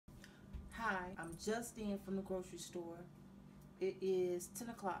Hi, I'm just in from the grocery store. It is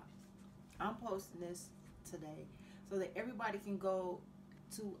 10 o'clock. I'm posting this today so that everybody can go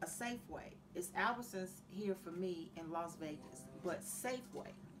to a Safeway. It's Albertsons here for me in Las Vegas, but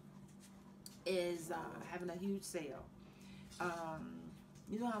Safeway is having a huge sale.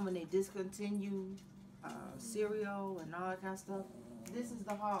 You know how when they discontinue cereal and all that kind of stuff? This is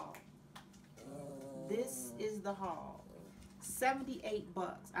the haul. This is the haul. 78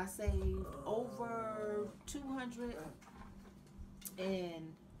 bucks. I saved over 200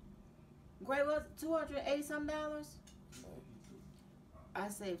 and great was it, 280 some dollars. I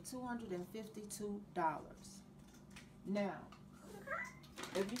saved $252. Now,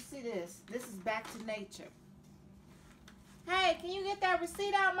 if you see this is back to nature. Hey, can you get that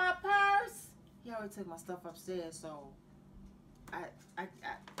receipt out of my purse? He already took my stuff upstairs, so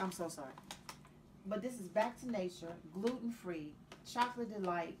I'm so sorry. But this is back to nature, gluten-free, chocolate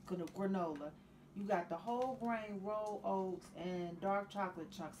delight, granola. You got the whole grain rolled oats and dark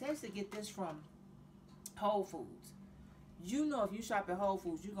chocolate chunks. I used to get this from Whole Foods. You know, if you shop at Whole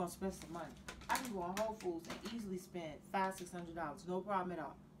Foods, you're gonna spend some money. I can go on Whole Foods and easily spend $500–600, no problem at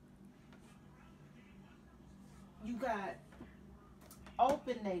all. You got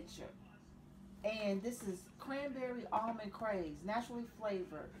Open Nature, and this is cranberry almond craze, naturally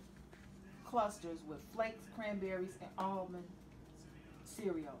flavored clusters with flakes, cranberries, and almond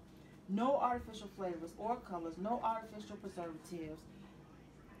cereal. No artificial flavors or colors, no artificial preservatives,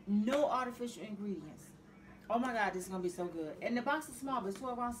 no artificial ingredients. Oh my God, this is gonna be so good. And the box is small, but it's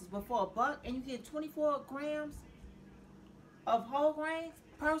 12 ounces, but for $1, and you get 24 grams of whole grains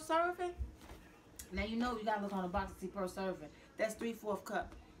per serving. Now you know you gotta look on the box to see per serving. That's 3/4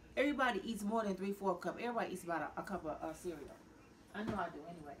 cup. Everybody eats more than 3/4 cup. Everybody eats about a cup of cereal. I know I do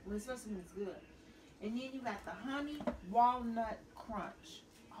anyway. Well, especially when it's good. And then you got the honey walnut crunch,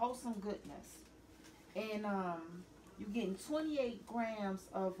 wholesome goodness, and you're getting 28 grams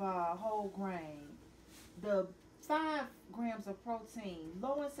of whole grain, the 5 grams of protein,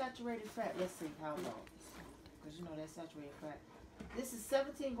 low in saturated fat. Let's see how low, because you know that's saturated fat. This is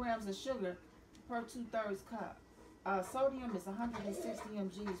 17 grams of sugar per 2/3 cup. Sodium is 160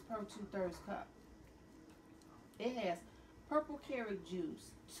 mg's per 2/3 cup. It has purple carrot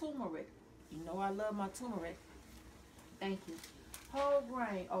juice, turmeric. You know I love my turmeric. Thank you. Whole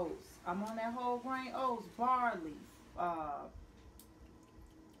grain oats. I'm on that whole grain oats. Barley,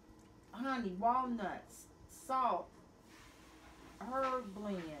 honey, walnuts, salt, herb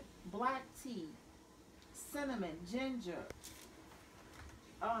blend, black tea, cinnamon, ginger.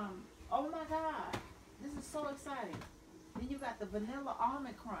 Oh my God, this is so exciting. Then you got the vanilla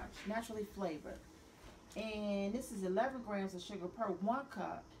almond crunch, naturally flavored. And this is 11 grams of sugar per 1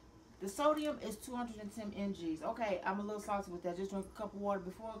 cup. The sodium is 210 mg's. Okay, I'm a little salty with that. Just drink a cup of water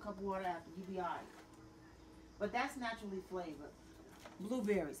before, a cup of water after. You be all right. But that's naturally flavored.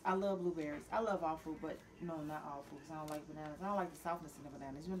 Blueberries. I love blueberries. I love all fruit, but no, not all fruits. I don't like bananas. I don't like the softness in the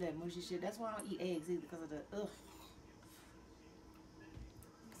bananas. You know that mushy shit? That's why I don't eat eggs either, because of the ugh.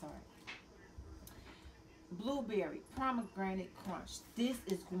 Sorry. Blueberry pomegranate crunch. This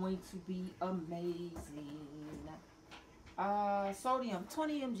is going to be amazing. Sodium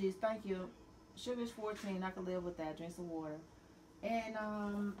 20 mg's. Thank you. Sugar is 14. I can live with that. Drink some water.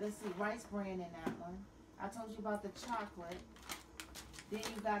 And let's see, rice bran in that one. I told you about the chocolate. Then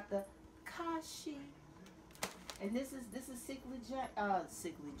you got the Kashi. And this is Sickly Zane.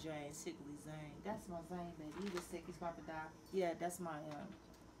 That's my Zane baby. He was sick. He's about to die. Yeah, that's my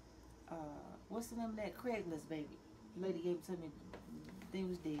what's the name of that? Craigslist baby. The lady gave it to me. Thing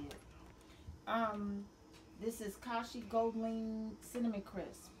was dead. This is Kashi GoLean cinnamon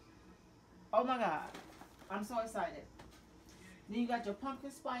crisp. Oh my God, I'm so excited. Then you got your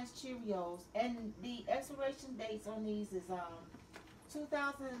pumpkin spice Cheerios, and the expiration dates on these is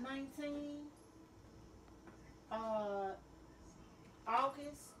 2019,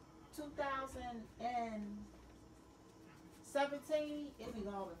 August 2017. It'll be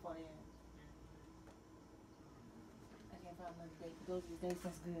gone before then. I can't find another date. Those are the dates.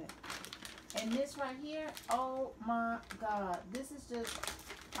 That's good. And this right here, oh my God, this is just,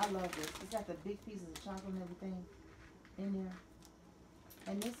 I love this. It's got the big pieces of chocolate and everything in there.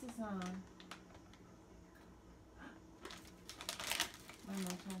 And this is I don't know,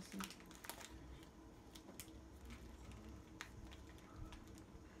 I'm trying to see.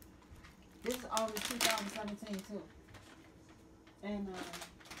 This is August 2017 too. And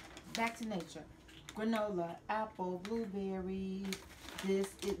back to nature. Granola, apple, blueberry.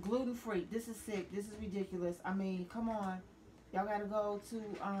 This is gluten-free. This is sick. This is ridiculous. I mean, come on. Y'all gotta go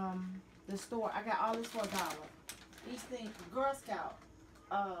to the store. I got all this for $1. Each thing, Girl Scout,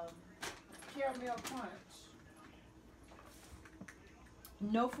 caramel crunch.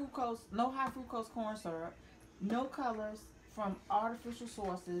 No fructose, no high fructose corn syrup, no colors from artificial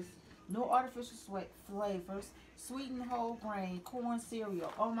sources, no artificial sweat flavors, sweetened whole grain corn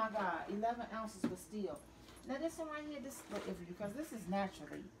cereal. Oh my God, 11 ounces, but still. Now this one right here, this is iffy because this is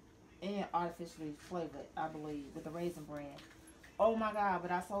naturally and artificially flavored, I believe, with the raisin bran. Oh my God,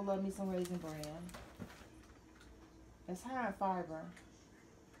 but I so love me some raisin bran. It's high in fiber.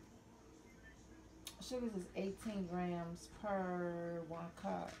 Sugars is 18 grams per 1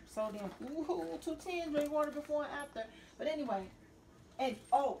 cup. Sodium, ooh, 210. Drink water before and after. But anyway, and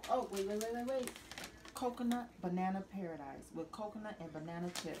wait. Coconut banana paradise with coconut and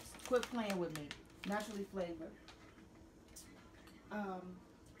banana chips. Quit playing with me. Naturally flavored.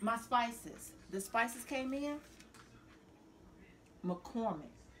 My spices. The spices came in.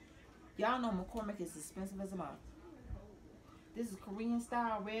 McCormick. Y'all know McCormick is expensive as a month. This is Korean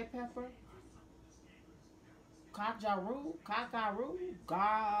style red pepper. Kakaru, Gakaru.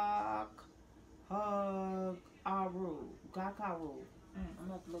 I'm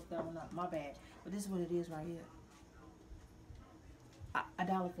gonna have to look that one up. My bad. But this is what it is right here.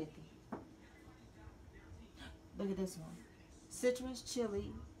 $1.50. Look at this one. Citrus,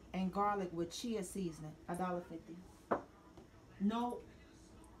 chili, and garlic with chia seasoning. $1.50. No.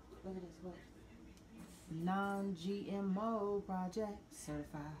 Look at this. Look. Non-GMO project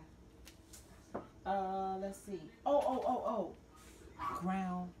certified. Let's see. Oh.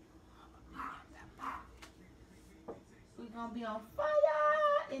 Ground. We're gonna be on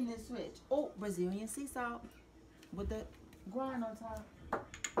fire in this switch. Oh, Brazilian sea salt with the grind on top.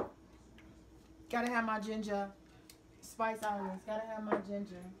 Gotta have my ginger. Spice Islands. Gotta have my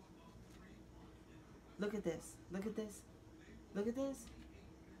ginger. Look at this. Look at this. Look at this.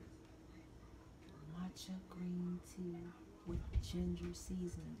 Matcha green tea with ginger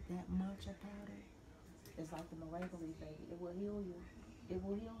seasoning. That matcha powder is like the miracle, baby. It will heal you. It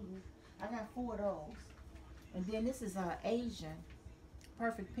will heal you. I got 4 of those. And then this is Asian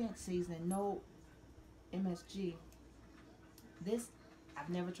perfect pinch seasoning. No MSG. This I've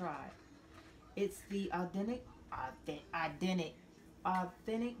never tried. It's the authentic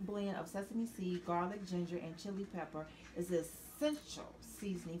blend of sesame seed, garlic, ginger, and chili pepper. It's essential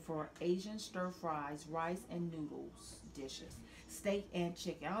seasoning for Asian stir fries, rice, and noodles dishes, steak and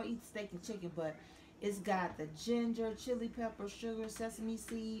chicken. I don't eat steak and chicken, but it's got the ginger, chili pepper, sugar, sesame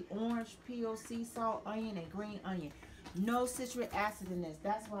seed, orange peel, sea salt, onion, and green onion. No citric acid in this.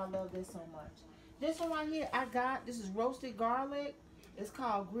 That's why I love this so much. This one right here I got. This is roasted garlic. It's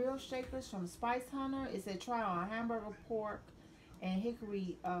called Grill Shakers from Spice Hunter. It said try on hamburger, pork, and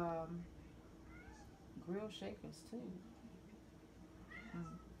hickory grill shakers too.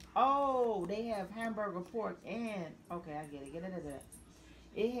 Oh, they have hamburger, pork, and okay, I get it.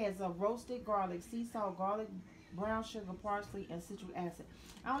 It has a roasted garlic, sea salt, garlic, brown sugar, parsley, and citric acid.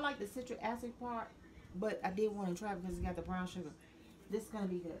 I don't like the citric acid part, but I did want to try it because it's got the brown sugar. This is gonna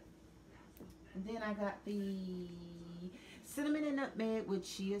be good. And then I got the cinnamon and nutmeg with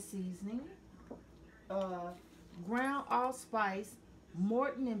chia seasoning, ground allspice,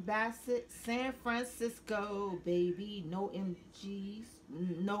 Morton and Bassett, San Francisco, baby. No MGs.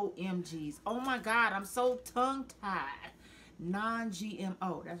 No MGs. Oh my God, I'm so tongue-tied.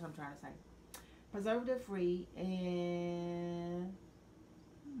 Non-GMO. That's what I'm trying to say. Preservative free and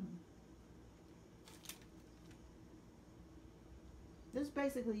this is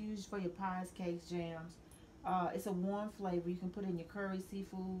basically used for your pies, cakes, jams. It's a warm flavor. You can put in your curry,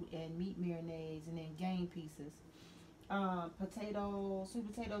 seafood, and meat marinades, and then game pieces. Potatoes, sweet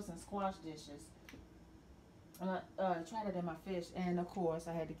potatoes, and squash dishes. Tried it in my fish, and of course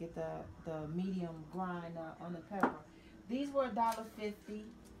I had to get the medium grind on the pepper. These were $1.50.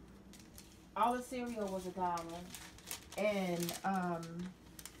 All the cereal was $1, and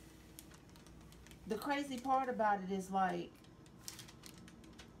the crazy part about it is like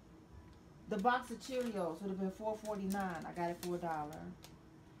the box of Cheerios would have been $4.49. I got it for $1.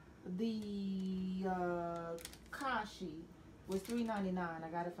 The Kashi was $3.99. I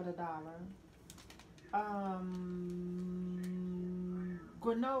got it for $1.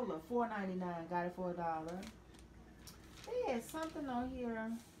 Granola $4.99. Got it for $1. They had something on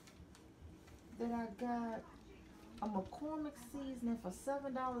here that I got a McCormick seasoning for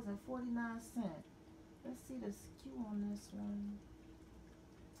 $7.49. Let's see the SKU on this one.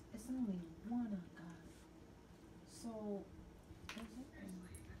 It's only one I got. So, what's it?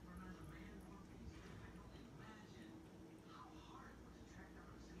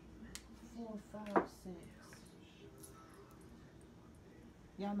 4, 5, 6.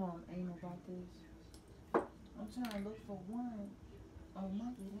 Y'all know I'm anal about this. I'm trying to look for one. Oh, it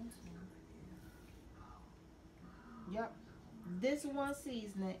might be this one. Yep. This one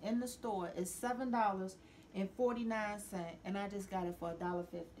seasoning in the store is $7.49, and I just got it for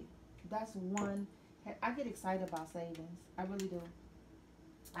 $1.50. That's one. I get excited about savings. I really do.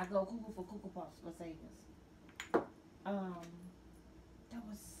 I go cuckoo for Cuckoo Puffs for savings. There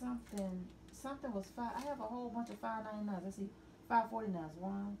was something. Something was five. I have a whole bunch of $5.99. Let's see, $5.49.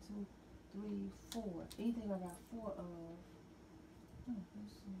 1, 2, 3, 4. Anything I got 4 of.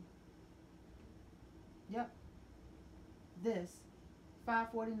 Let's see. Yep. This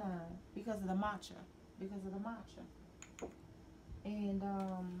 $5.49 because of the matcha. Because of the matcha. And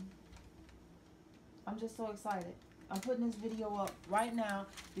I'm just so excited. I'm putting this video up right now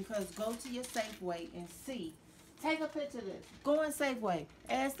because go to your Safeway and see. Take a picture of this. Go in Safeway.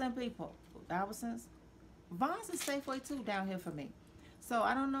 Ask them people. Albertsons. Vons is Safeway too down here for me. So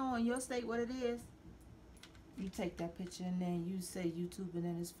I don't know in your state what it is. You take that picture and then you say YouTube and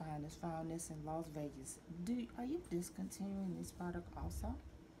then it's fine. It's found this in Las Vegas. Are you discontinuing this product also?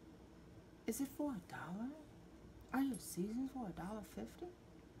 Is it for $1? Are your seasons for $1.50?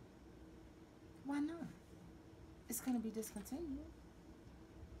 Why not? It's gonna be discontinued.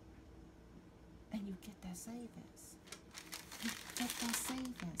 And you get that savings. You get that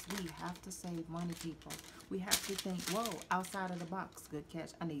savings. We have to save money, people. We have to think, whoa, outside of the box. Good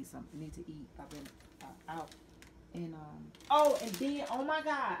catch. I need something. Need to eat. I've been out. And oh, and then oh my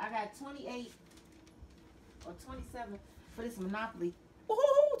God, I got 28 or 27 for this Monopoly.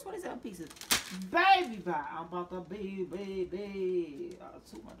 Ooh, 27 pieces. Baby, buy. I'm about to be $200 million.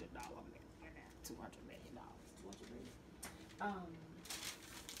 $200 million.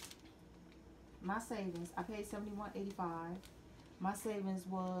 My savings, I paid $71.85. My savings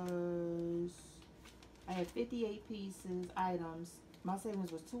was, I had 58 pieces, items. My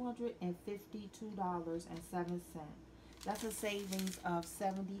savings was $252.07. That's a savings of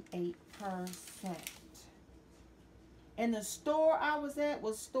 78%. And the store I was at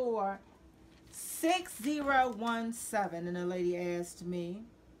was store 6017. And the lady asked me,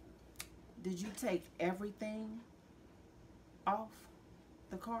 did you take everything off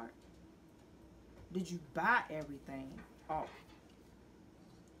the cart? Did you buy everything off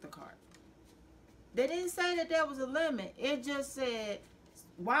the cart? They didn't say that there was a limit. It just said,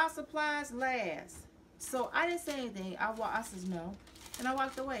 while supplies last. So I didn't say anything. I said no. And I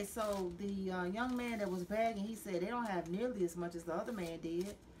walked away. So the young man that was bagging, he said they don't have nearly as much as the other man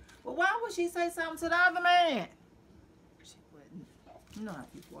did. Well, why would she say something to the other man? She wouldn't. You know how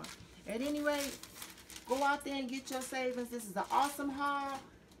people are. At any rate, go out there and get your savings. This is an awesome haul.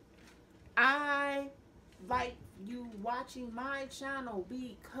 I like you watching my channel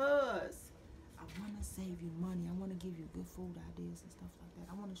because I want to save you money. I want to give you good food ideas and stuff like that.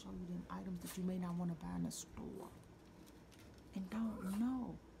 I want to show you them items that you may not want to buy in the store and don't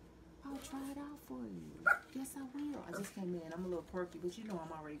know. I'll try it out for you. Yes, I will. I just came in. I'm a little quirky, but you know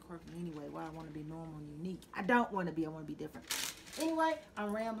I'm already quirky anyway. Why I want to be normal and unique. I don't want to be. I want to be different. Anyway,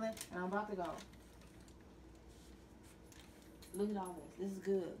 I'm rambling and I'm about to go. Look at all this. This is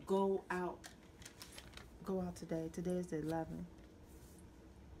good. Go out. Go out today. Today is the 11th.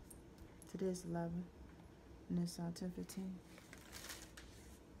 Today is 11th. And it's 10:15.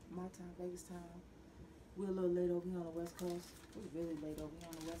 My time, Vegas time. We're a little late over here on the West Coast. We're really late over here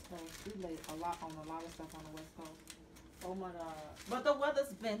on the West Coast. We're late a lot on a lot of stuff on the West Coast. Oh my God. But the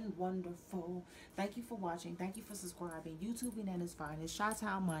weather's been wonderful. Thank you for watching. Thank you for subscribing. YouTube and it's fine. It's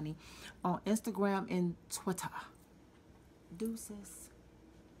Chi-Town Money on Instagram and Twitter. Deuces.